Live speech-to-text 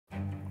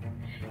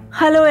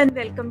Hello and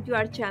welcome to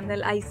our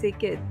channel I Say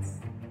Kids.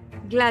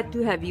 Glad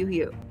to have you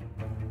here.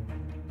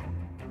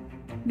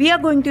 We are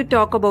going to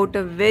talk about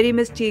a very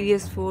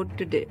mysterious fort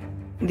today,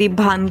 the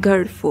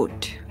Bhangarh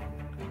Fort.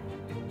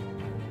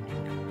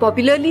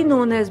 Popularly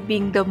known as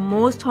being the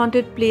most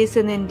haunted place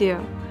in India,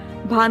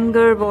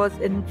 Bhangarh was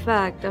in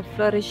fact a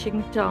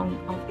flourishing town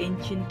of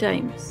ancient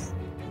times.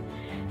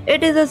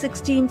 It is a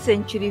 16th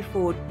century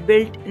fort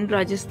built in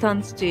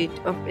Rajasthan state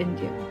of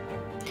India.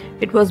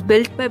 It was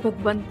built by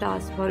Bhagwan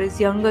Das for his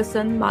younger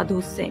son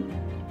Madhu Singh.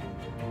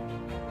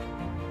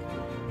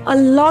 A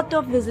lot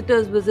of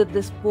visitors visit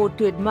this fort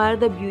to admire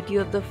the beauty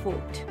of the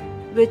fort,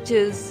 which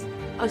is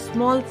a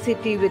small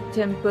city with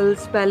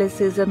temples,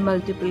 palaces, and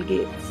multiple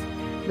gates.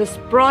 The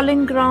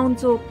sprawling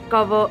grounds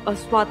cover a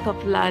swath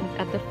of land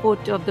at the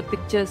foot of the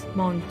picturesque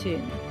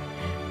mountain.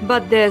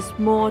 But there's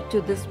more to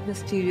this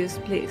mysterious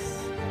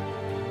place.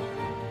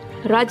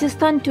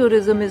 Rajasthan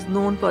tourism is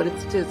known for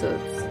its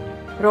deserts,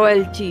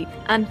 royalty,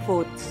 and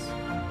forts.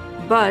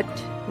 But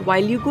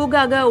while you go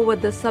gaga over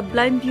the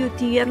sublime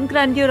beauty and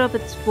grandeur of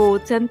its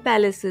forts and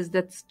palaces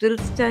that still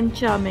stand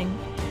charming,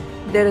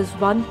 there is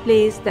one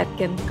place that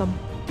can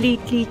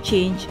completely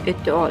change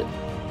it all.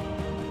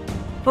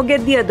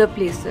 Forget the other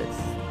places.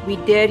 We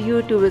dare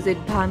you to visit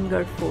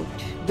Bhangarh Fort,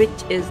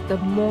 which is the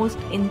most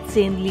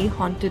insanely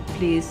haunted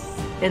place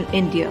in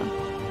India.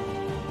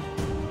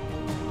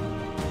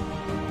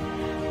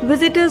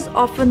 Visitors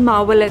often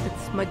marvel at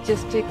its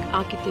majestic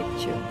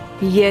architecture,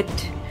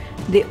 yet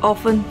they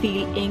often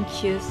feel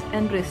anxious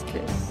and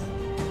restless.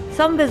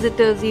 Some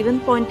visitors even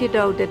pointed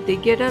out that they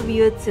get a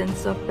weird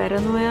sense of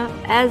paranoia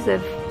as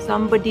if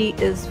somebody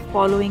is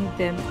following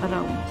them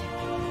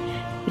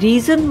around.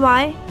 Reason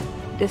why?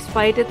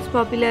 Despite its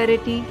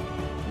popularity,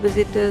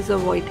 visitors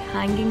avoid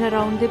hanging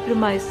around the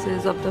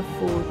premises of the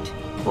fort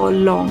for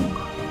long.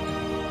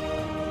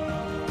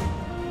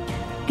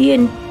 The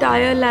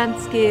entire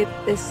landscape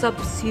is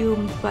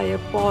subsumed by a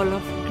pall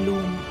of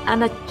gloom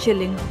and a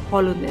chilling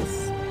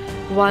hollowness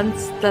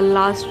once the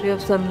last ray of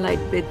sunlight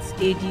bids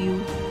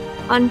adieu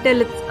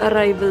until its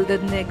arrival the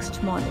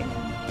next morning.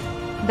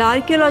 The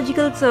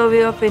Archaeological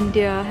Survey of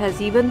India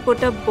has even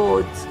put up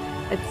boards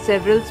at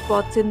several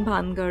spots in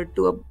Bhangarh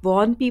to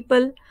warn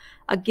people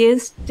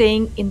against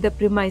staying in the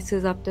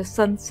premises after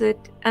sunset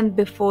and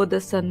before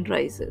the sun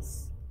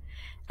rises.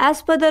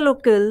 As per the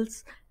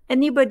locals,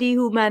 anybody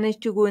who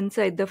managed to go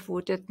inside the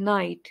fort at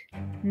night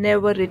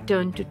never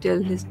returned to tell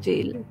his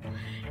tale,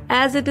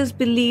 as it is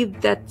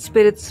believed that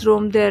spirits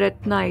roam there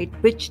at night,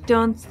 which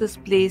turns this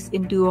place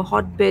into a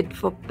hotbed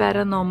for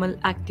paranormal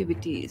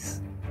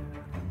activities.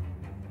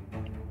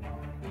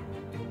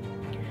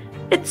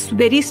 It's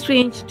very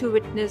strange to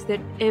witness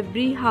that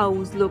every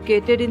house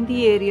located in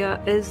the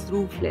area is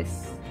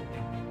roofless.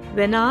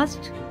 When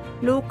asked,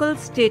 locals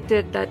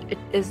stated that it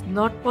is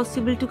not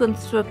possible to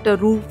construct a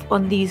roof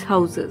on these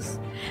houses,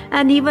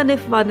 and even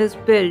if one is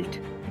built,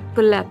 it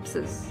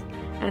collapses,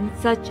 and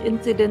such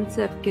incidents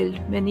have killed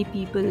many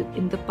people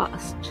in the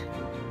past.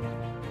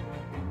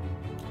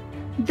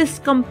 This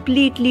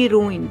completely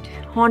ruined,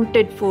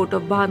 haunted fort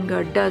of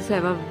Bhangarh does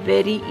have a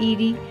very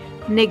eerie,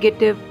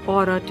 negative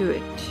aura to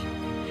it.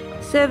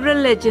 Several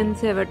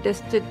legends have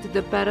attested to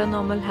the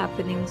paranormal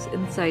happenings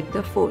inside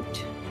the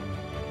fort.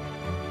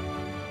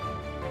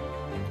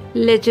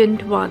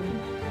 Legend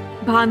 1.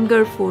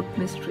 Bhangarh Fort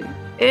Mystery.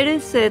 It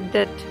is said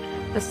that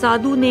a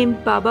sadhu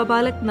named Baba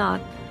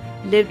Balaknath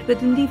lived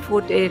within the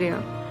fort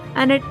area,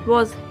 and it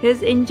was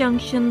his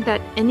injunction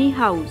that any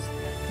house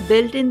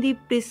built in the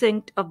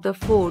precinct of the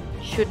fort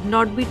should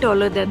not be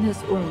taller than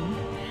his own,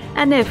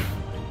 and if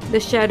the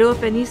shadow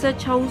of any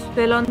such house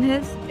fell on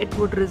his, it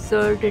would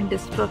result in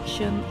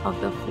destruction of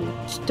the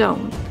fort's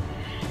town.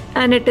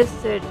 And it is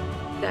said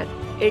that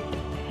it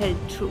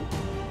held true.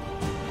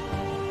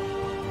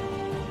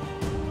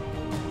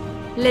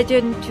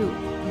 Legend 2.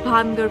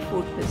 Bhangarh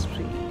Fort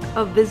Mystery.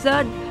 A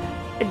wizard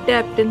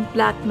adept in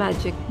black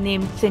magic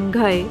named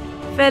Singhai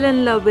fell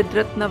in love with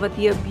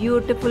Ratnavati, a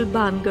beautiful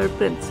Bhangarh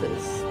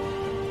princess.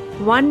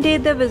 One day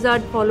the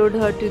wizard followed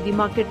her to the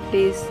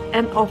marketplace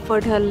and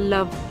offered her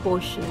love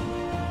potion.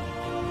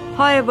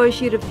 However,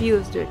 she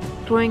refused it,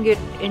 throwing it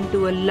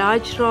into a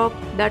large rock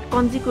that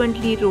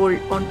consequently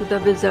rolled onto the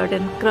wizard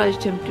and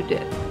crushed him to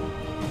death.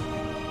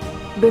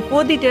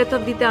 Before the death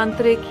of the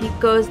Tantrik, he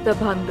cursed the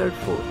Bhangarh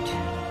Fort.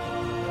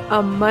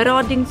 A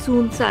marauding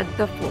soon sacked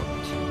the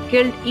fort,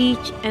 killed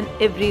each and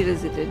every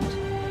resident.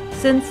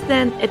 Since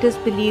then, it is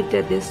believed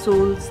that their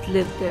souls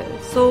live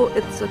there, so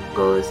it's a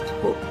cursed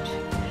fort.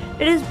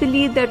 It is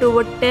believed that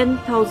over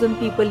 10,000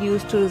 people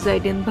used to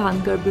reside in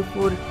Bhangarh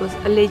before it was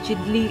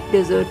allegedly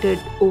deserted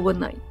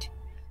overnight.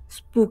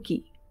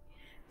 Spooky.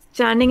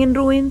 Standing in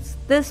ruins,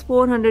 this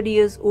 400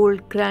 years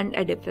old grand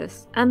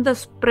edifice and the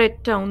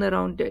spread town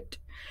around it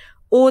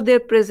owe their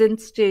present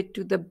state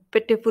to the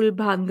pitiful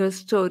Bhangarh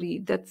story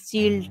that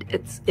sealed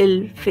its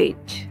ill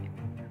fate.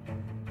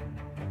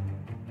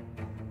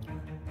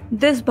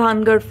 This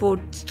Bhangarh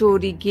Fort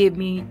story gave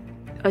me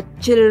a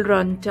chill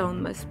run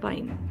down my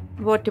spine.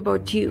 What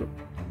about you?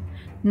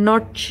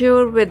 Not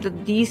sure whether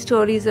these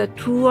stories are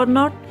true or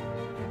not?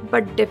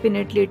 but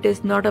definitely it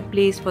is not a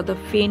place for the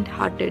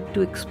faint-hearted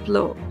to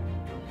explore.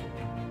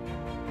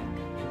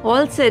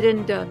 All said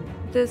and done,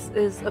 this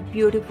is a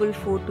beautiful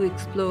fort to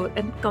explore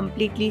and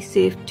completely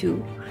safe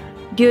too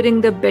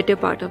during the better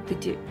part of the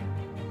day.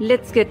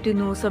 Let's get to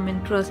know some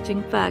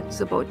interesting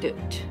facts about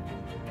it.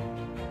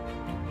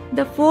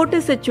 The fort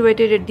is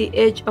situated at the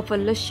edge of a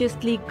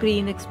lusciously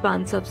green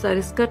expanse of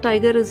Sariska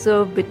Tiger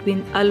Reserve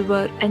between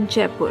Alwar and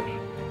Jaipur.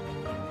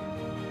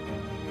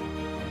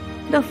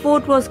 The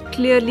fort was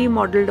clearly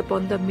modelled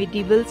upon the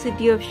medieval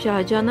city of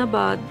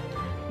Shahjahanabad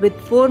with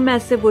four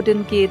massive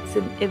wooden gates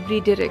in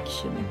every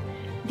direction.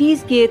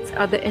 These gates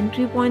are the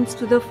entry points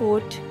to the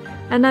fort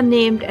and are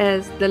named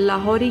as the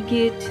Lahori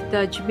Gate,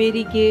 the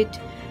Ajmeri Gate,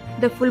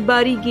 the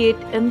Fulbari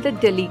Gate and the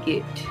Delhi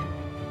Gate.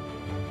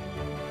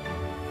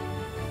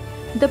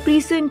 The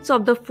precincts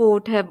of the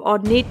fort have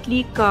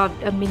ornately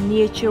carved a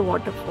miniature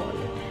waterfall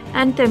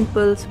and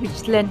temples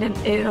which lend an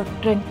air of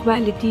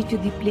tranquility to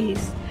the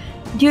place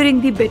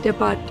during the better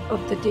part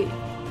of the day.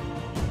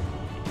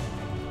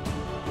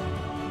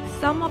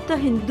 Some of the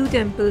Hindu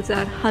temples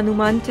are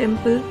Hanuman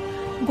Temple,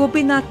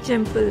 Gopinath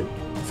Temple,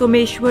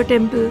 Someshwar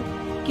Temple,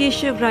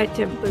 Keshav Rai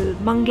Temple,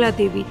 Mangla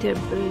Devi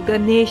Temple,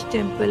 Ganesh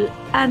Temple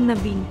and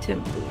Naveen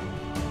Temple.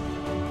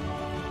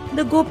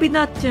 The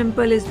Gopinath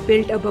Temple is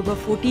built above a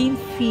 14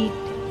 feet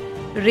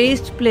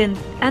raised plinth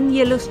and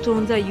yellow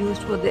stones are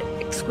used for the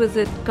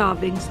exquisite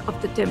carvings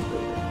of the temple.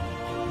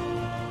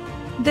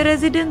 The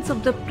residence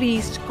of the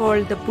priest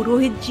called the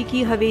Purohit Ji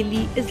Ki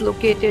Haveli is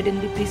located in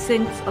the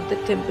precincts of the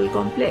temple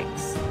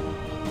complex.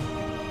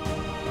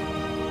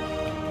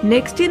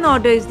 Next in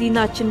order is the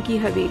Nachan Ki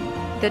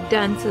Haveli, the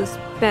Dancers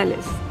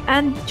Palace,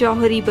 and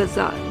Jauhari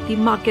Bazaar, the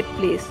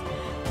marketplace,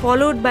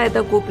 followed by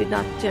the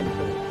Gopinath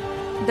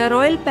Temple. The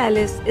Royal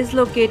Palace is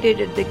located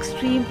at the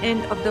extreme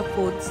end of the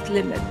fort's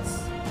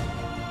limits.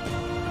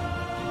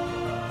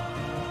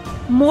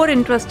 More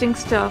interesting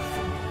stuff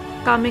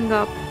coming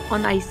up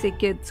on ISA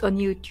Kids on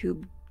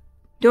YouTube.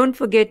 Don't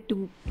forget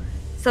to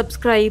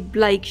subscribe,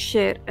 like,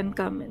 share, and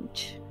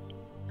comment.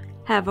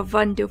 Have a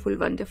wonderful,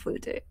 wonderful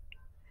day.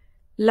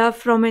 Love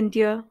from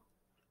India,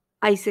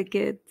 ISA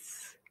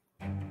Kids.